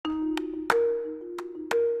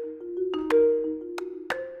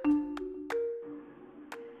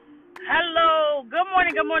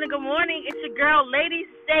Good morning. It's your girl, Lady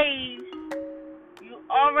Stage. You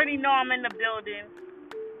already know I'm in the building.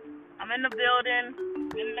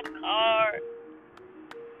 In the car,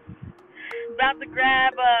 about to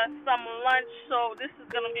grab some lunch, so this is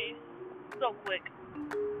going to be so quick.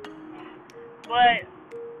 But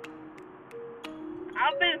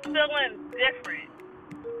I've been feeling different.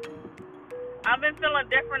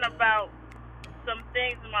 About some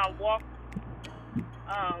things in my walk,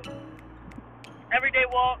 everyday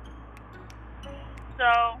walk.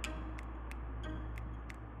 So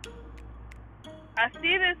I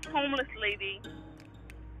see this homeless lady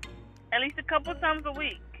at least a couple times a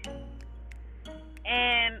week,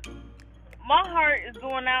 and my heart is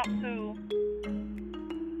going out to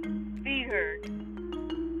feed her.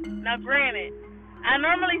 Now, granted, I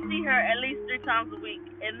normally see her at least 3 times a week,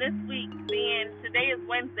 and this week, being today is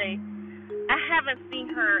Wednesday, I haven't seen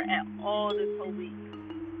her at all this whole week.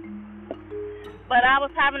 But I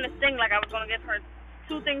was having this thing like I was going to give her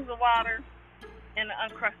 2 things of water and an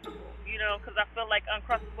Uncrustable, because I feel like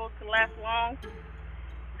Uncrustables could last long.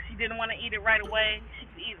 She didn't want to eat it right away. She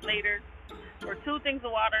could eat it later. Or 2 things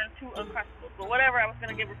of water and 2 Uncrustables. But whatever, I was going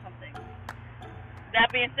to give her something.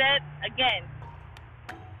 That being said, again,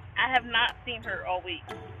 I have not seen her all week.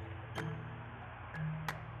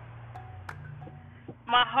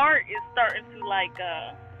 My heart is starting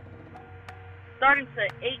to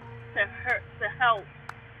ache to help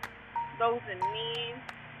those in need,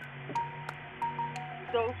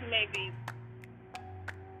 those who may be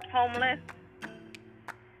homeless.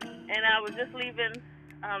 And I was just leaving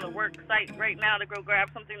the work site right now to go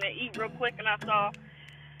grab something to eat real quick, and I saw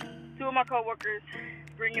 2 of my coworkers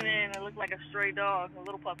bringing in, it looked like a stray dog, a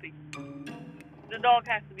little puppy. The dog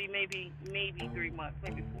has to be maybe 3 months,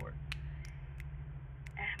 maybe 4.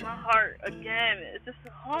 And my heart, again, it just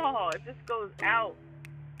goes out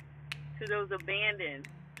to those abandoned,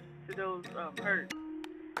 to those hurt.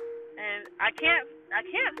 And I can't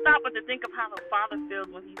stop but to think of how the Father feels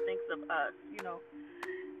when He thinks of us.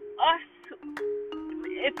 Us.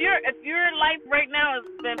 If your life right now has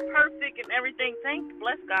been perfect and everything,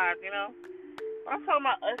 bless God. I'm talking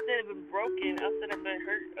about us that have been broken, us that have been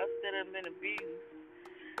hurt, us that have been abused,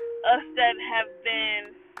 us that have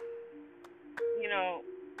been,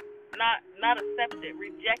 not accepted,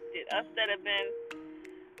 rejected, us that have been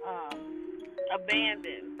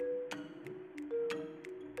abandoned,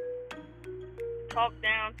 talked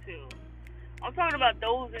down to. I'm talking about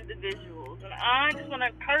those individuals, and I just want to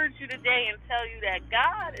encourage you today and tell you that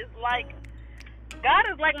God is like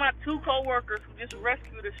my 2 coworkers who just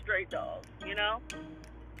rescued a stray dog.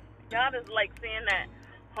 God is like seeing that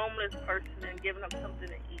homeless person and giving them something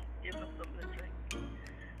to eat, giving them something to drink.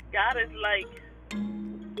 God is like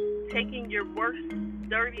taking your worst,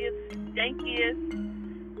 dirtiest, stankiest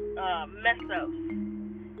mess ups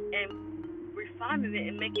and refining it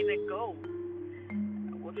and making it gold.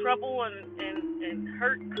 Will trouble and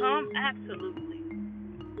hurt come? Absolutely.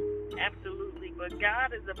 But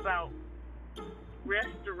God is about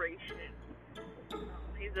restoration.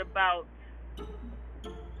 He's about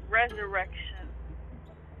resurrection.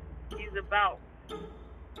 He's about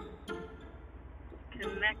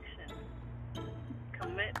connection,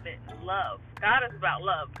 commitment, love. God is about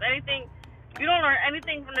love. If you don't learn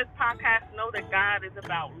anything from this podcast, know that God is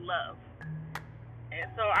about love. And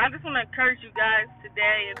so I just want to encourage you guys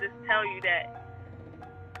today and just tell you that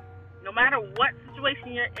no matter what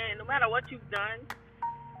situation you're in, no matter what you've done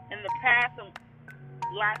in the past and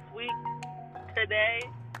last week, today,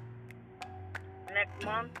 next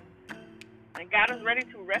month, and God is ready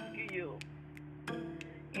to rescue you.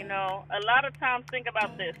 A lot of times, think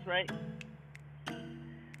about this, right?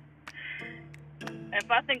 If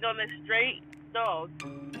I think on this stray dog,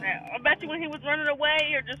 I bet you when he was running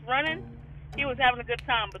away or just running, he was having a good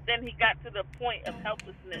time, but then he got to the point of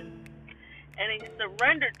helplessness, and he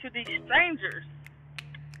surrendered to these strangers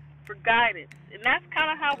for guidance. And that's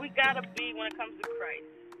kind of how we got to be when it comes to Christ.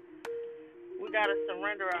 We got to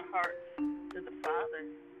surrender our hearts to the Father.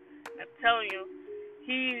 I'm telling you,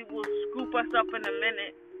 He will scoop us up in a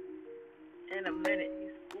minute. In a minute, He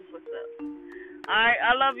scoops us up. All right,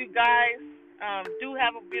 I love you guys. Do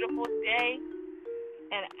have a beautiful day.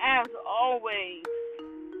 And as always,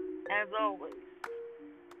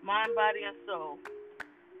 mind, body, and soul,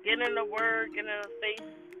 get in the Word, get in the faith,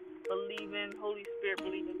 believe in Holy Spirit,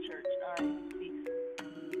 believe in church. All right,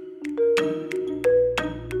 peace.